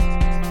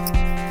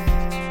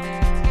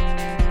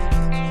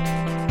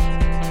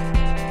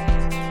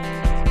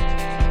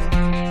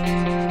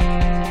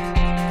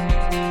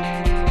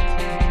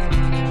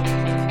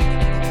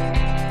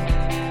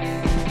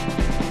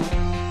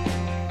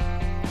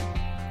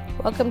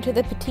Welcome to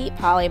the Petite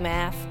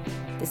Polymath.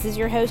 This is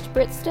your host,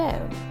 Britt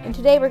Stone, and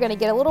today we're going to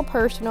get a little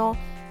personal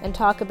and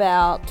talk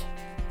about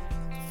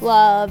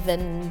love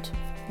and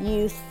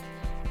youth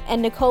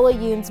and Nicola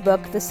Yoon's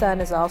book, The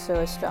Sun is Also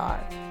a Star.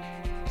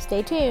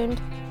 Stay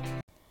tuned.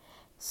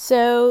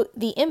 So,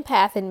 the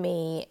empath in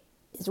me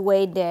is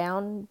weighed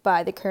down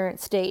by the current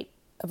state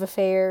of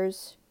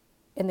affairs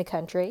in the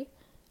country.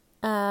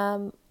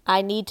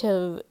 I need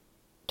to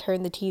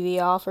turn the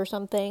TV off or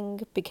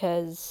something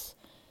because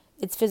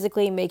it's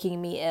physically making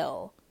me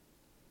ill.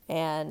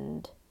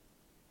 And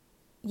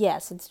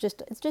yes, it's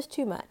just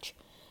too much.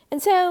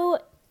 And so,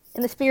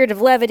 in the spirit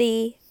of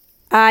levity,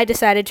 I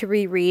decided to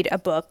reread a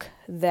book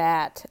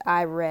that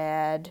I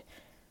read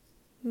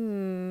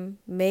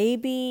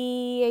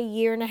maybe a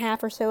year and a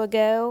half or so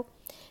ago,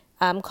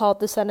 called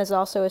The Sun is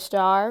Also a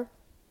Star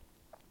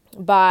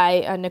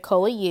by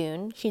Nicola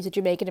Yoon. She's a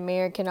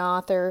Jamaican-American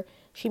author.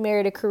 She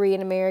married a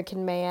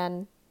Korean-American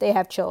man. They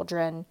have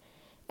children.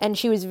 And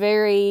she was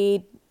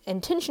very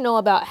intentional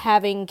about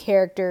having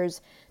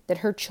characters that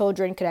her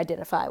children could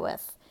identify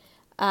with.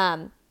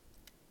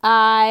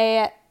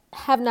 I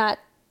have not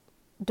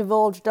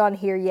divulged on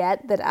here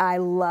yet that I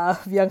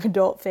love young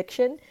adult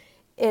fiction.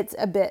 It's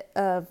a bit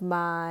of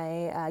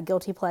my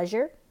guilty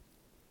pleasure.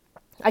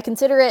 I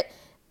consider it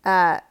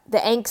the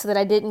angst that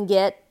I didn't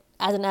get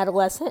as an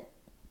adolescent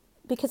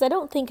because I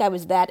don't think I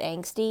was that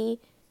angsty.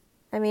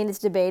 I mean, it's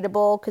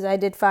debatable because I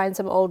did find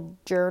some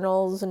old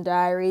journals and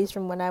diaries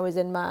from when I was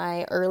in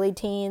my early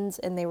teens,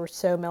 and they were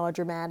so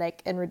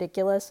melodramatic and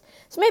ridiculous.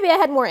 So maybe I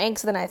had more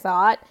angst than I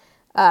thought,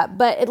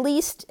 but at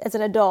least as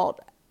an adult,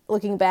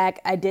 looking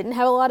back, I didn't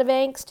have a lot of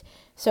angst.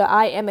 So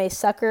I am a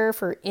sucker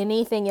for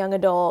anything young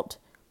adult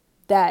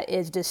that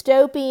is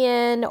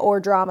dystopian or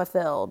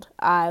drama-filled.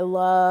 I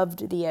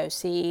loved The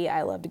O.C.,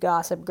 I loved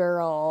Gossip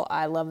Girl,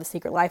 I love The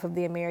Secret Life of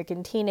the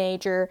American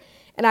Teenager,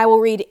 and I will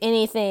read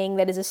anything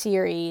that is a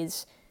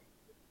series,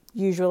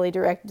 usually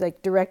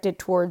directed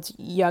towards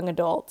young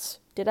adults.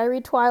 Did I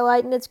read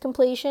Twilight in its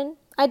completion?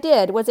 I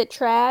did. Was it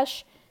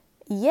trash?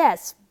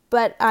 Yes,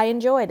 but I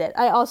enjoyed it.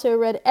 I also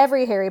read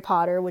every Harry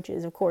Potter, which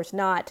is, of course,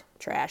 not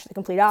trash, the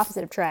complete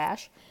opposite of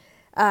trash.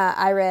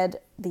 I read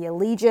the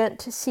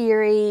Allegiant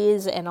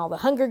series and all the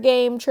Hunger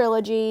Game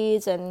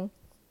trilogies, and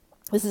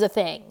this is a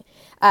thing.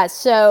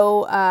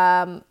 So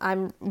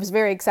I was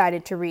very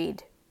excited to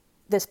read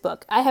this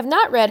book. I have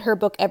not read her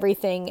book,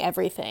 Everything.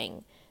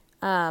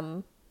 Maybe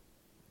one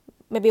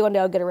day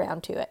I'll get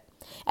around to it.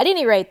 At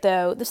any rate,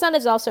 though, The Sun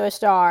is Also a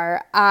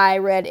Star, I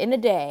read in a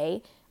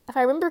day. If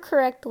I remember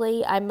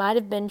correctly, I might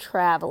have been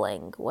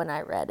traveling when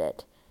I read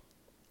it.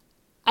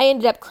 I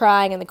ended up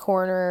crying in the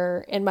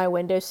corner in my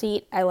window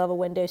seat. I love a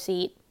window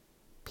seat.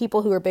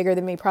 People who are bigger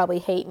than me probably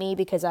hate me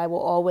because I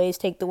will always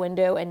take the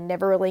window and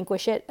never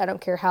relinquish it. I don't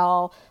care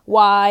how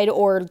wide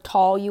or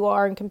tall you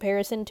are in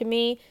comparison to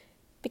me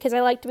because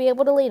I like to be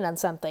able to lean on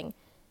something.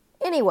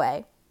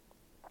 Anyway,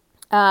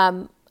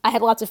 I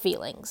had lots of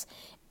feelings.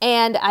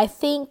 And I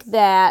think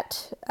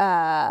that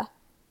that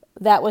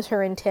was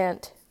her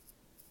intent,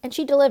 and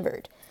she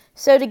delivered.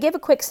 So to give a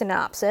quick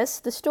synopsis,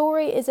 the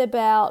story is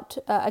about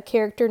a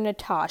character,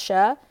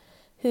 Natasha,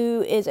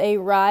 who is a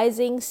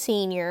rising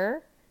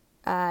senior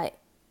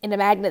in a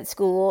magnet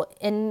school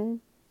in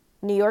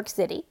New York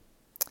City.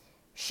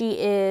 She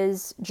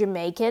is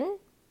Jamaican,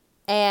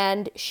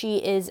 and she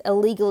is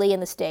illegally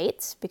in the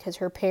States because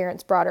her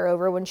parents brought her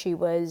over when she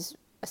was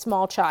a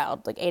small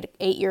child, like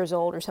 8 years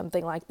old or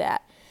something like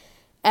that.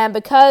 And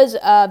because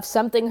of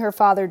something her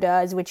father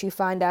does, which you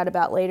find out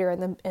about later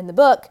in the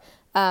book,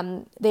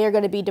 they are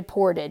going to be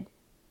deported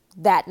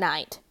that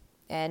night.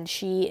 And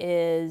she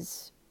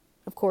is,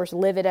 of course,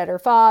 livid at her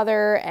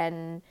father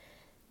and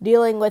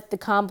dealing with the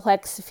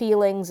complex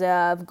feelings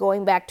of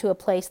going back to a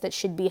place that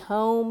should be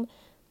home,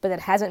 but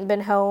that hasn't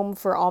been home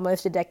for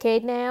almost a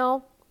decade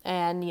now.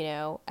 And, you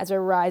know, as a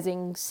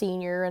rising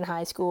senior in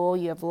high school,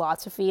 you have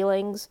lots of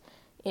feelings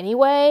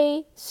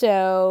anyway.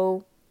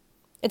 So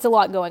it's a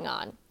lot going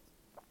on.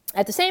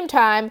 At the same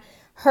time,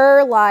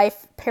 her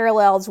life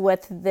parallels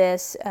with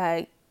this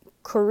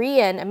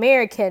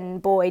Korean-American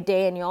boy,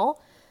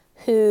 Daniel,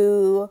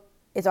 who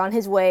is on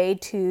his way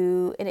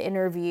to an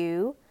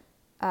interview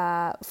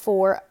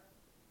for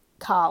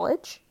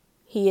college.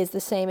 He is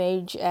the same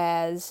age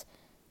as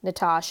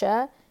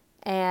Natasha,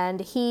 and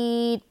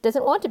he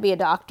doesn't want to be a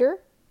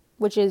doctor,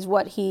 which is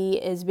what he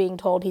is being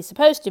told he's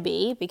supposed to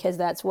be, because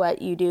that's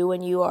what you do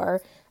when you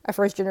are a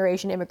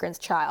first-generation immigrant's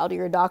child.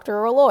 You're a doctor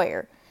or a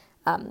lawyer.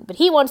 But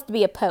he wants to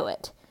be a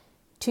poet,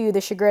 to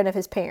the chagrin of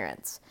his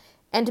parents.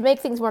 And to make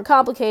things more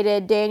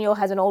complicated, Daniel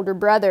has an older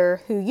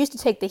brother who used to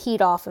take the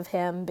heat off of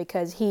him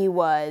because he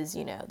was,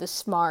 you know, the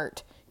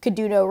smart, could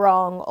do no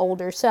wrong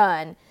older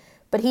son.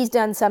 But he's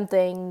done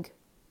something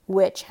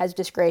which has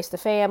disgraced the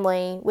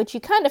family, which you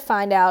kind of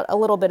find out a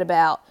little bit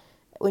about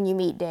when you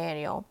meet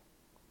Daniel.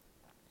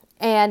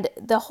 And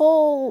the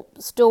whole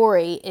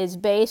story is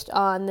based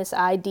on this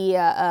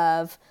idea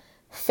of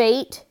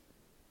fate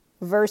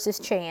versus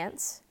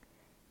chance,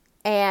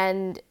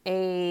 and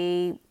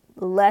a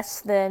less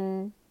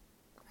than,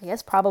 I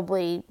guess,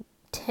 probably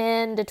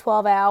 10 to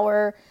 12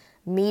 hour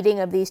meeting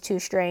of these two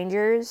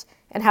strangers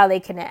and how they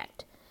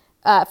connect.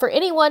 For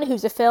anyone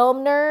who's a film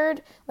nerd,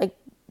 like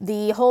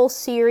the whole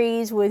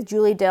series with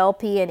Julie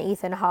Delpy and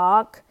Ethan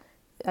Hawke,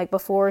 like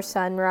Before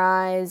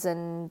Sunrise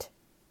and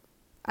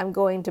I'm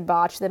going to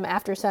botch them,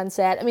 After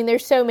Sunset. I mean,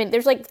 there's so many.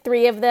 There's like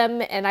 3 of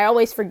them, and I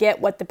always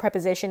forget what the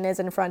preposition is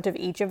in front of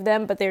each of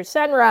them. But there's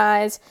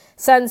sunrise,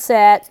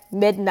 sunset,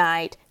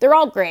 midnight. They're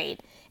all great.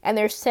 And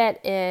they're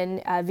set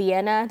in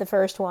Vienna, the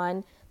first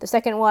one. The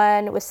second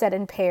one was set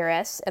in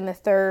Paris, and the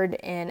third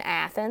in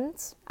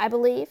Athens, I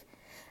believe.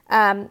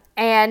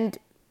 And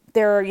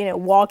there are,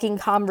 walking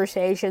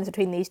conversations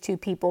between these two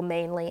people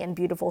mainly in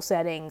beautiful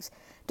settings,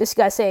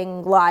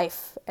 discussing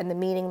life and the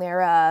meaning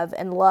thereof,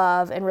 and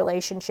love and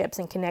relationships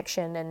and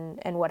connection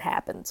and what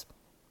happens.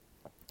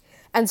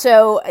 And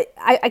so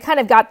I kind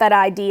of got that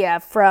idea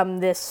from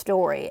this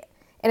story.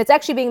 And it's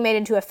actually being made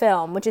into a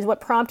film, which is what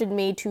prompted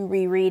me to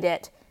reread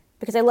it,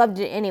 because I loved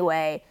it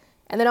anyway.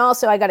 And then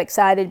also I got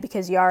excited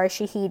because Yara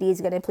Shahidi is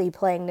going to be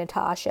playing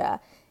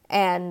Natasha,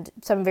 and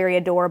some very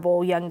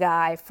adorable young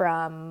guy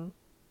from,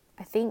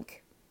 I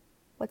think,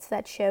 what's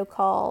that show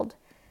called?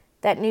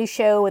 That new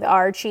show with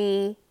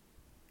Archie,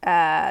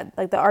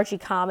 like the Archie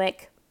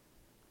comic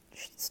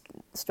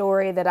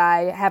story that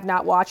I have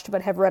not watched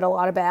but have read a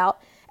lot about.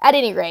 At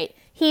any rate,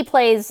 he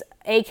plays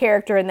a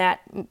character in that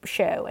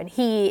show, and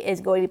he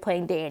is going to be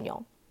playing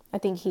Daniel. I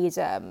think he's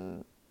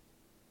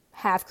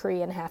half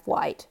Korean, half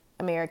white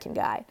American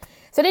guy.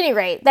 So at any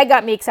rate, that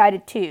got me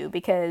excited too,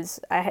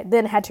 because I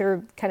then had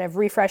to kind of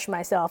refresh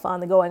myself on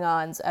the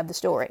going-ons of the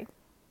story.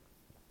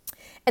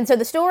 And so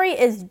the story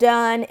is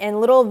done in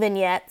little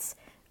vignettes,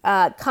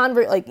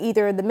 like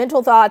either the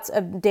mental thoughts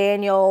of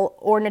Daniel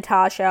or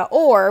Natasha,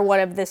 or one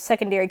of the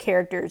secondary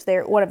characters,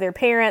 one of their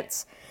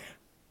parents,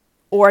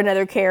 or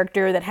another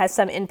character that has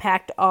some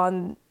impact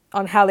on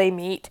how they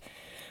meet.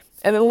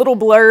 And then little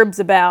blurbs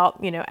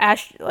about,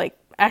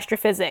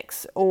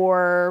 astrophysics,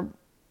 or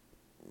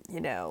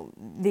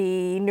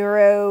the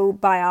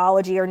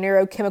neurobiology or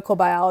neurochemical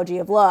biology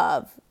of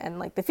love, and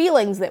like the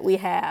feelings that we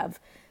have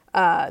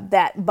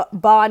that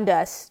bond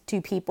us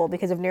to people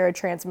because of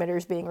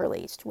neurotransmitters being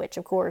released, which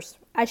of course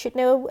I should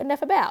know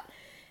enough about.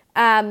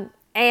 And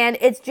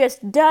it's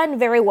just done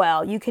very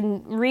well. You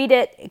can read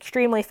it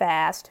extremely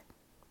fast,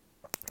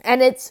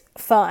 and it's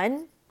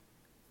fun,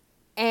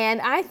 and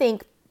I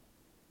think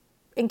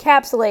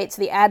encapsulates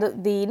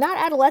the not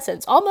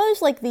adolescence,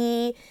 almost like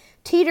the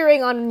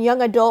teetering on young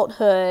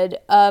adulthood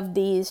of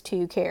these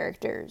two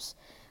characters.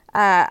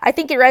 I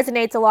think it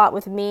resonates a lot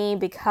with me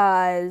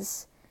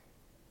because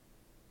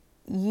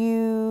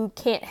you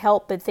can't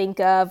help but think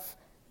of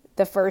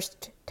the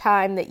first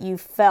time that you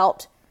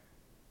felt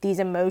these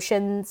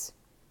emotions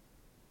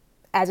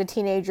as a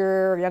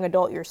teenager or young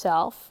adult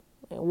yourself,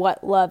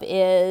 what love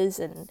is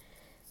and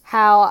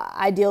how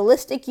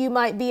idealistic you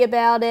might be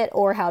about it,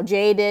 or how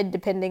jaded,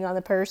 depending on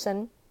the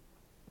person.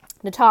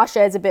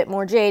 Natasha is a bit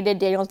more jaded,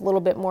 Daniel's a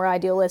little bit more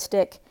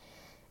idealistic,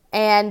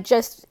 and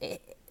just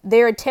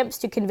their attempts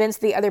to convince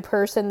the other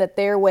person that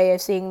their way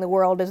of seeing the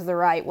world is the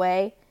right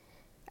way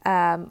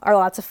are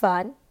lots of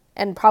fun,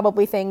 and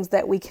probably things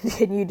that we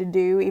continue to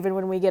do even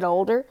when we get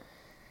older.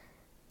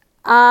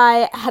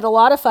 I had a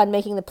lot of fun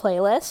making the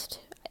playlist.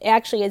 It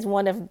actually is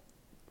one of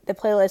the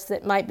playlists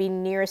that might be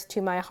nearest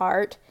to my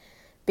heart,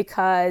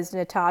 because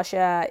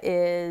Natasha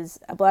is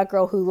a black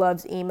girl who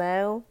loves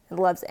emo and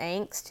loves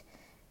angst.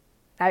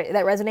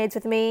 That resonates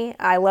with me.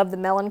 I love the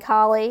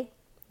melancholy.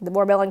 The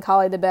more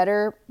melancholy, the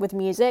better with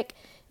music.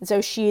 And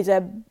so she's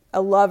a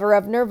lover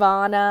of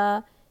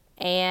Nirvana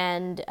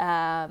and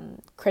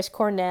Chris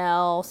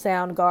Cornell,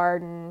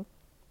 Soundgarden.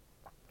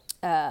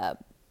 I'm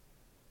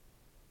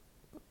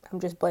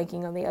just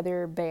blanking on the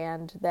other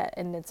band,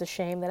 and it's a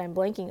shame that I'm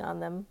blanking on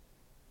them.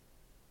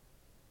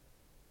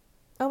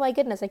 Oh my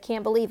goodness, I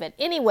can't believe it.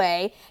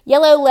 Anyway,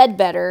 Yellow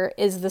Ledbetter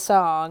is the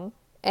song,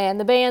 and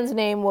the band's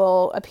name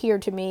will appear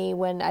to me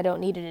when I don't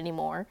need it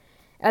anymore.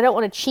 And I don't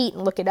want to cheat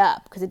and look it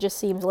up, because it just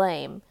seems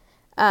lame.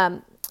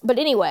 But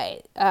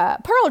anyway,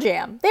 Pearl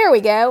Jam, there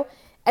we go.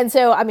 And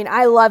so,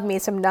 I love me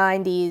some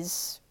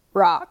 90s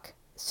rock,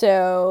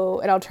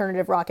 an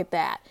alternative rock at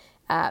that.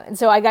 And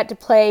so I got to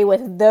play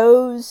with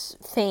those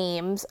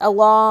themes,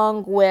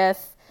 along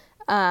with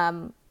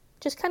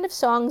just kind of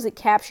songs that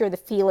capture the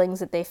feelings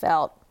that they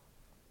felt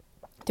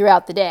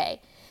throughout the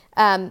day.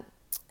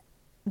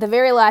 The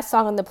very last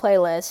song on the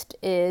playlist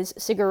is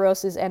Sigur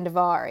Rós'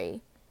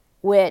 Andavari,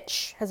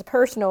 which has a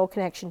personal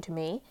connection to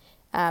me.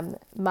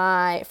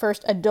 My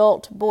first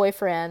adult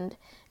boyfriend,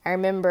 I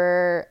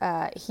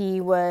remember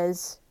he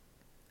was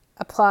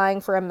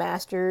applying for a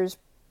master's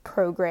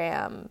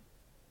program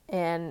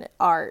in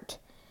art,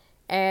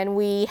 and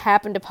we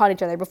happened upon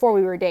each other before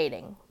we were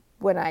dating,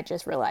 when I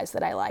just realized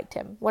that I liked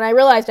him. When I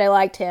realized I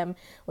liked him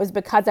was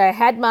because I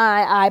had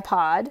my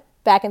iPod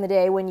back in the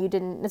day when you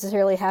didn't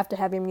necessarily have to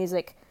have your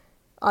music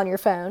on your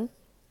phone.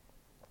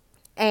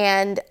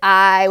 And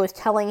I was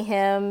telling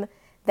him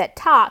that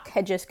Talk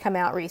had just come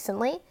out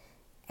recently,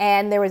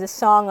 and there was a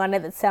song on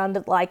it that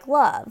sounded like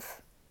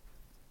love.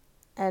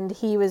 And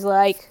he was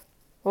like,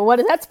 Well, what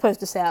is that supposed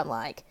to sound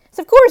like?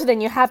 So, of course,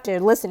 then you have to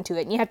listen to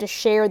it, and you have to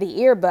share the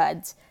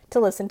earbuds to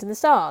listen to the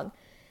song.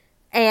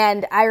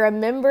 And I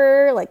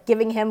remember, like,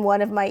 giving him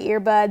one of my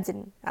earbuds,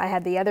 and I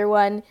had the other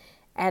one,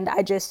 and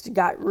I just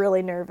got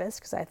really nervous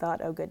because I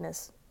thought, oh,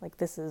 goodness, like,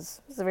 this is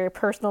a very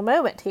personal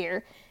moment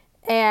here.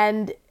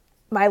 And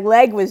my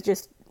leg was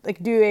just,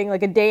 like, doing,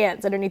 like, a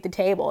dance underneath the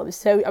table.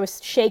 I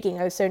was shaking.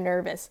 I was so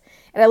nervous.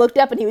 And I looked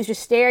up, and he was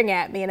just staring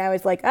at me, and I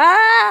was like,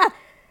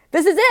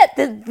 this is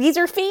it. These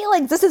are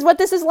feelings. This is what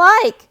this is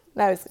like.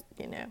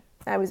 And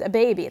I was a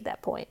baby at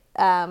that point.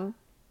 And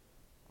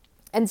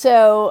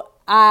so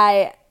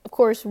of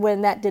course,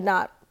 when that did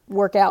not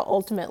work out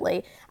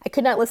ultimately, I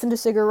could not listen to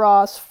Sigur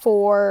Rós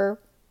for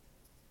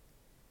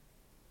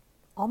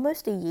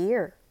almost a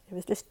year. It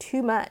was just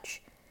too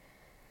much.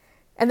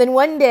 And then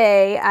one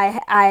day,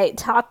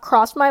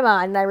 crossed my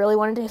mind, and I really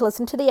wanted to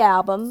listen to the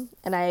album,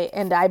 and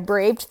I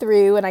braved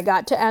through, and I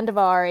got to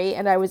Andavari,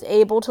 and I was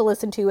able to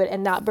listen to it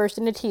and not burst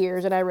into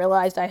tears, and I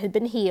realized I had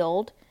been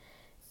healed,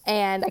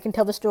 and I can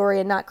tell the story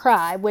and not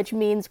cry, which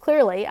means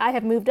clearly I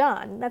have moved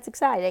on. That's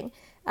exciting.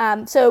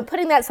 So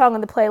putting that song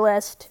on the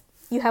playlist,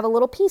 you have a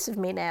little piece of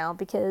me now,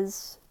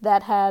 because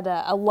that had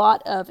a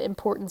lot of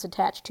importance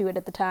attached to it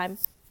at the time.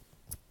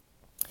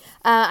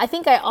 I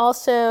think I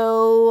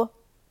also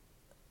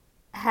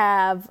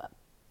have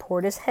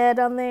Portishead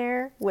on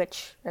there,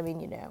 which, I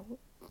mean,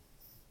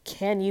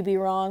 can you be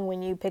wrong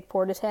when you pick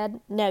Portishead?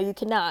 No, you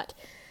cannot.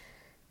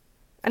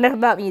 Enough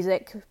about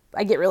music.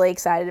 I get really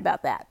excited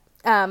about that.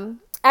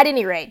 At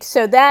any rate,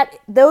 so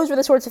those were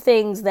the sorts of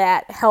things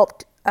that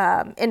helped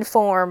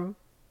inform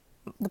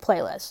the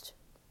playlist.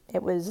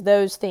 It was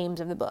those themes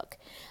of the book.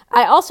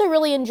 I also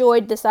really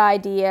enjoyed this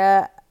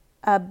idea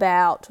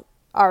about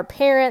our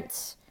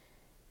parents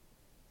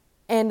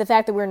and the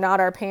fact that we're not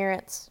our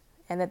parents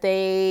and that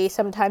they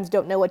sometimes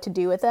don't know what to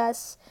do with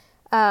us.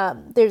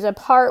 There's a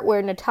part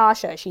where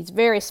Natasha, she's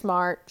very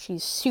smart,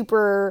 she's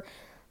super,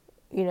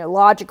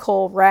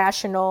 logical,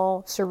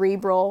 rational,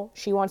 cerebral.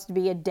 She wants to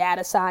be a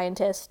data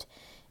scientist.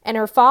 And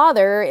her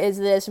father is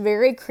this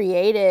very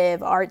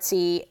creative,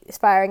 artsy,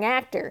 aspiring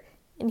actor.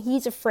 And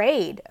he's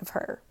afraid of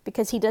her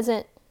because he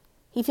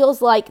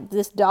feels like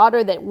this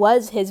daughter that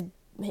was his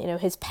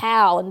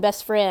pal and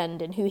best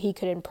friend and who he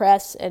could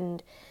impress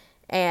and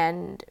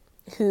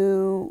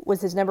who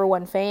was his number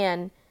one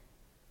fan,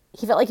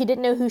 he felt like he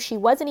didn't know who she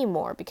was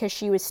anymore because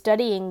she was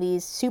studying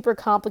these super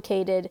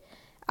complicated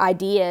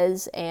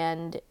ideas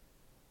and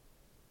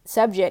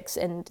subjects,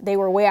 and they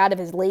were way out of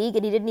his league,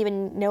 and he didn't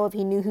even know if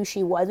he knew who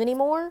she was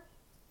anymore.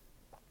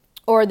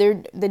 Or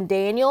then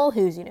Daniel,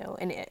 who's,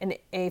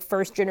 a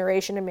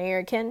first-generation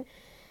American,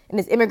 and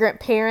his immigrant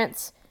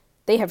parents,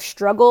 they have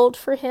struggled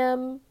for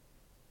him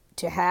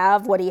to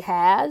have what he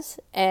has,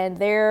 and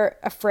they're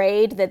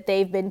afraid that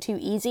they've been too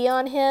easy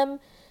on him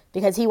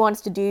because he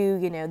wants to do,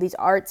 these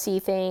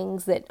artsy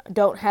things that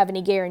don't have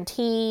any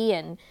guarantee,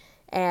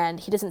 and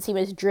he doesn't seem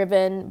as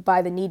driven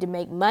by the need to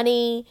make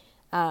money.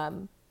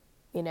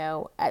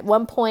 At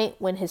one point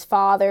when his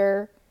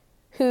father,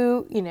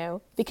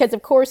 who, because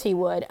of course he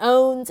would,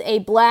 owns a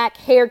black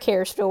hair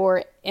care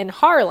store in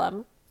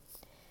Harlem,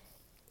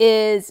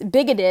 is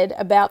bigoted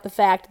about the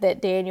fact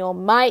that Daniel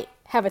might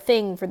have a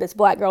thing for this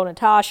black girl,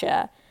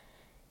 Natasha.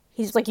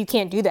 He's like, you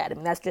can't do that. I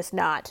mean, that's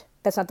not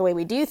the way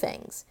we do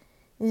things.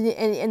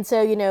 And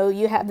so,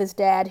 you have this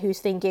dad who's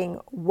thinking,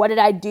 what did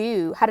I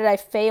do? How did I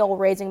fail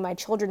raising my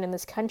children in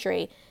this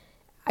country?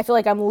 I feel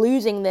like I'm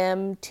losing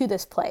them to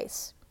this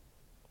place.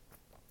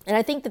 And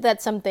I think that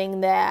that's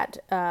something that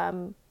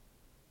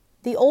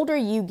the older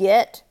you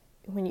get,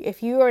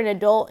 if you are an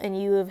adult and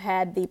you have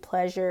had the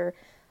pleasure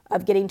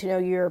of getting to know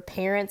your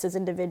parents as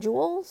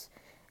individuals,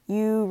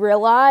 you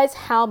realize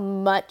how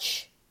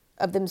much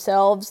of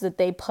themselves that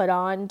they put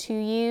on to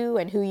you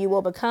and who you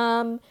will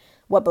become,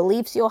 what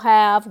beliefs you'll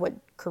have, what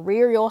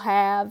career you'll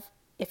have,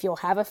 if you'll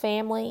have a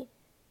family,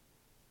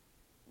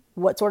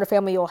 what sort of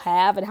family you'll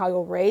have and how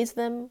you'll raise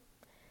them.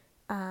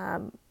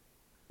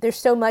 There's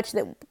so much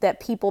that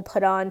people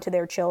put on to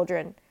their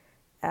children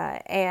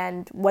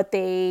and what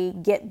they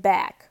get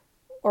back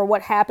or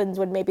what happens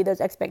when maybe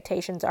those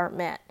expectations aren't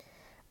met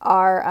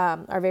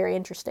are very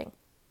interesting.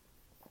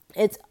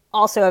 It's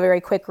also a very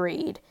quick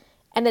read,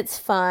 and it's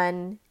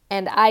fun,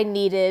 and I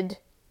needed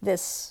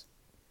this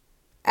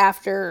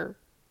after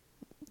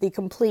the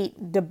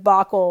complete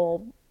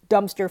debacle,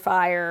 dumpster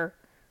fire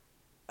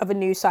of a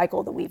news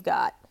cycle that we've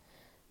got.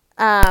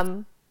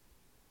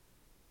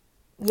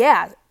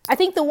 I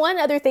think the one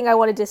other thing I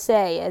wanted to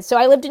say is, so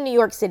I lived in New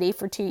York City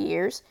for 2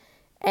 years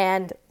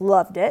and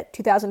loved it.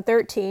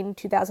 2013,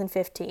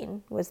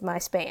 2015 was my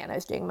span. I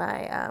was doing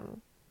my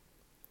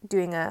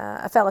doing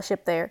a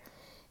fellowship there.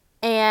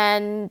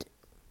 And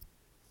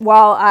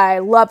while I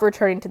love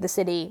returning to the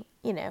city,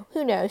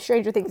 who knows,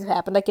 stranger things have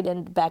happened. I could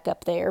end back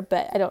up there,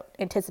 but I don't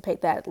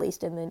anticipate that, at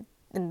least in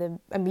the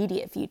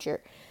immediate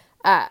future.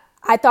 I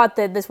thought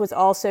that this was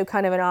also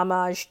kind of an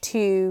homage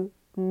to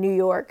New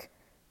York,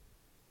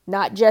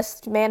 not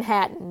just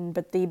Manhattan,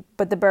 but the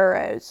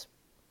boroughs.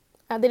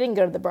 They didn't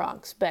go to the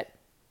Bronx,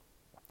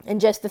 and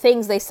just the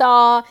things they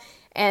saw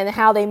and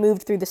how they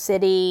moved through the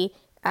city,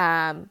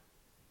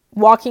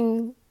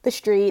 walking the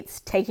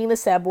streets, taking the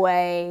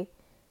subway,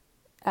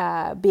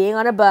 being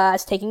on a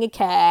bus, taking a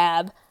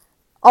cab,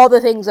 all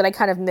the things that I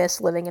kind of miss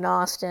living in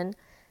Austin,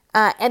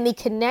 and the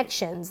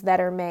connections that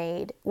are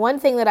made. One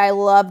thing that I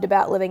loved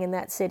about living in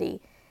that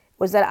city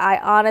was that I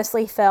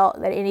honestly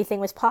felt that anything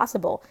was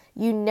possible.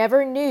 You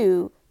never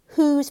knew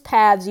whose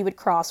paths you would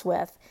cross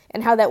with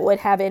and how that would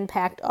have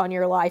impact on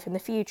your life in the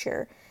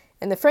future.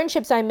 And the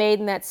friendships I made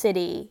in that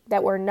city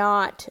that were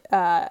not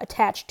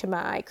attached to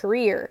my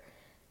career,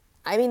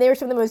 I mean, they were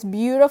some of the most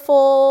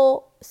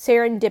beautiful,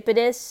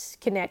 serendipitous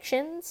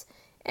connections,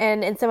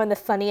 and in some of the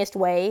funniest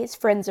ways.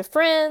 Friends of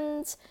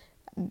friends,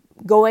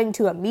 going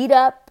to a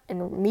meetup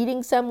and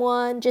meeting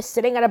someone, just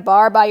sitting at a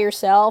bar by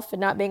yourself and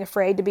not being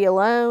afraid to be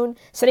alone,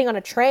 sitting on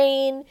a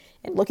train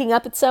and looking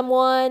up at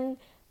someone,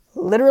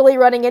 literally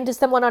running into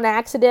someone on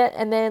accident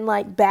and then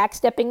like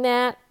backstepping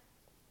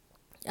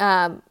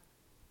that.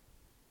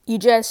 You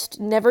just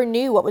never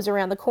knew what was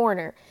around the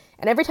corner.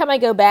 And every time I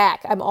go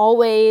back, I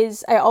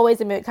always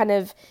am kind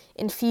of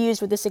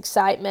infused with this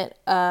excitement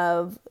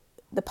of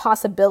the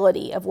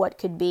possibility of what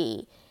could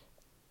be.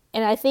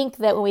 And I think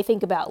that when we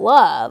think about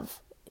love,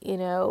 you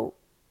know,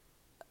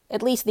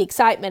 at least the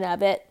excitement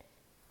of it,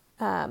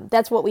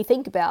 that's what we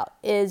think about,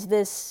 is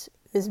this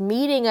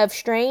meeting of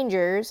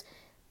strangers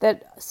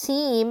that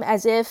seem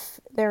as if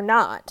they're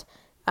not.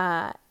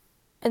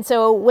 And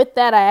so with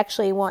that, I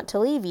actually want to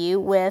leave you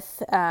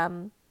with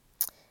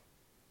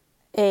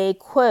a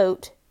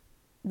quote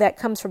that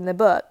comes from the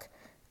book.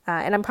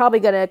 And I'm probably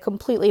going to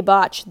completely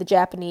botch the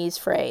Japanese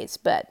phrase,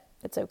 but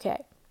it's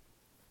okay.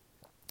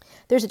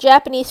 There's a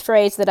Japanese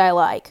phrase that I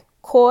like,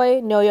 koi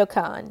no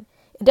yokan.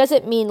 It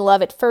doesn't mean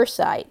love at first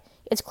sight.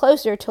 It's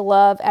closer to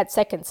love at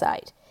second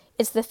sight.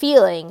 It's the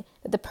feeling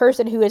that the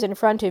person who is in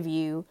front of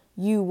you,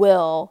 you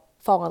will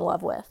fall in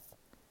love with.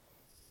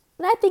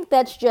 And I think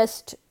that's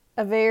just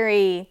a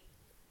very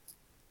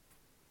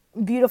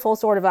beautiful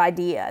sort of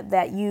idea,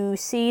 that you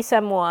see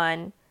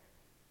someone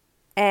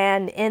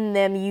and in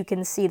them you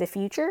can see the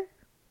future.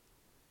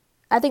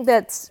 I think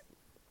that's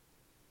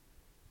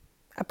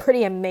a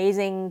pretty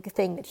amazing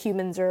thing that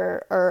humans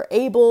are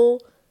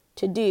able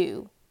to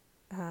do,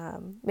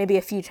 maybe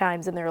a few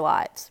times in their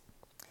lives.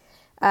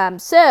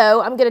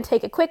 So I'm going to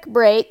take a quick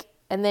break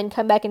and then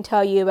come back and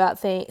tell you about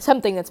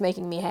something that's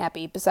making me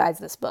happy besides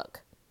this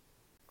book.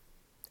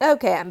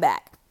 Okay, I'm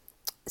back.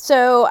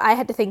 So I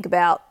had to think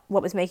about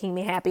what was making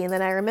me happy, and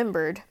then I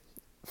remembered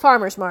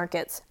farmers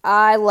markets.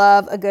 I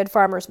love a good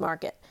farmers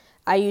market.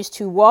 I used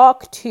to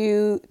walk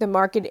to the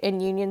market in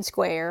Union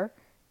Square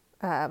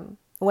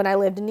when I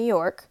lived in New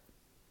York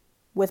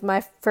with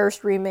my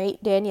first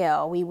roommate,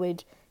 Danielle. We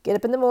would get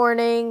up in the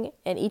morning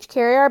and each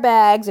carry our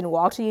bags and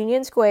walk to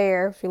Union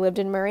Square, if we lived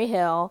in Murray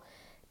Hill,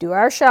 do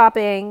our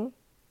shopping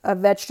of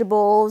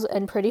vegetables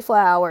and pretty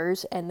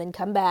flowers, and then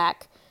come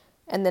back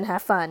and then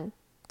have fun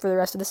for the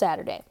rest of the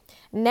Saturday.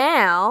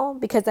 Now,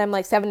 because I'm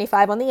like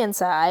 75 on the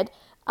inside,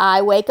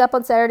 I wake up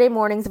on Saturday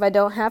mornings if I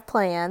don't have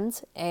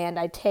plans, and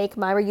I take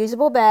my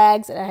reusable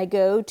bags and I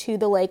go to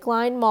the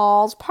Lakeline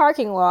Mall's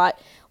parking lot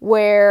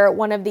where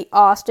one of the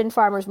Austin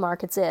farmers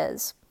markets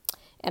is.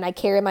 And I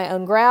carry my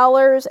own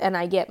growlers, and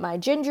I get my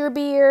ginger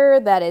beer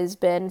that has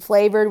been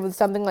flavored with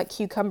something like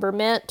cucumber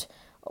mint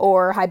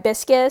or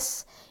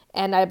hibiscus,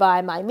 and I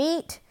buy my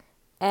meat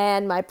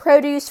and my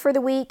produce for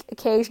the week,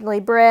 occasionally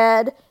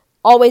bread,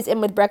 always in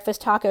with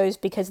breakfast tacos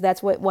because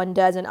that's what one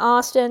does in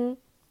Austin.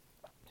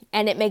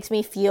 And it makes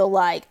me feel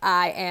like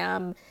I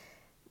am,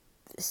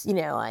 you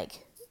know,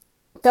 like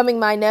thumbing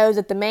my nose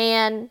at the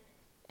man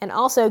and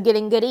also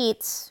getting good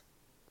eats,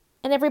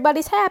 and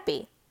everybody's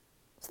happy.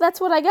 So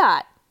that's what I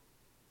got.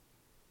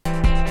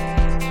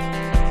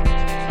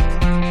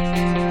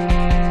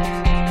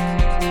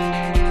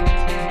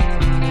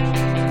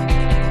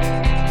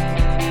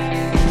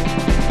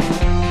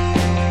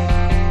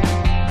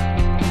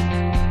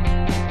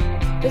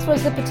 This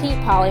was the Petite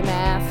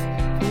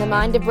Polymath from the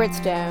mind of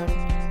Britstone.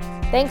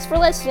 Thanks for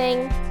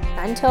listening.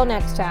 Until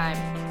next time.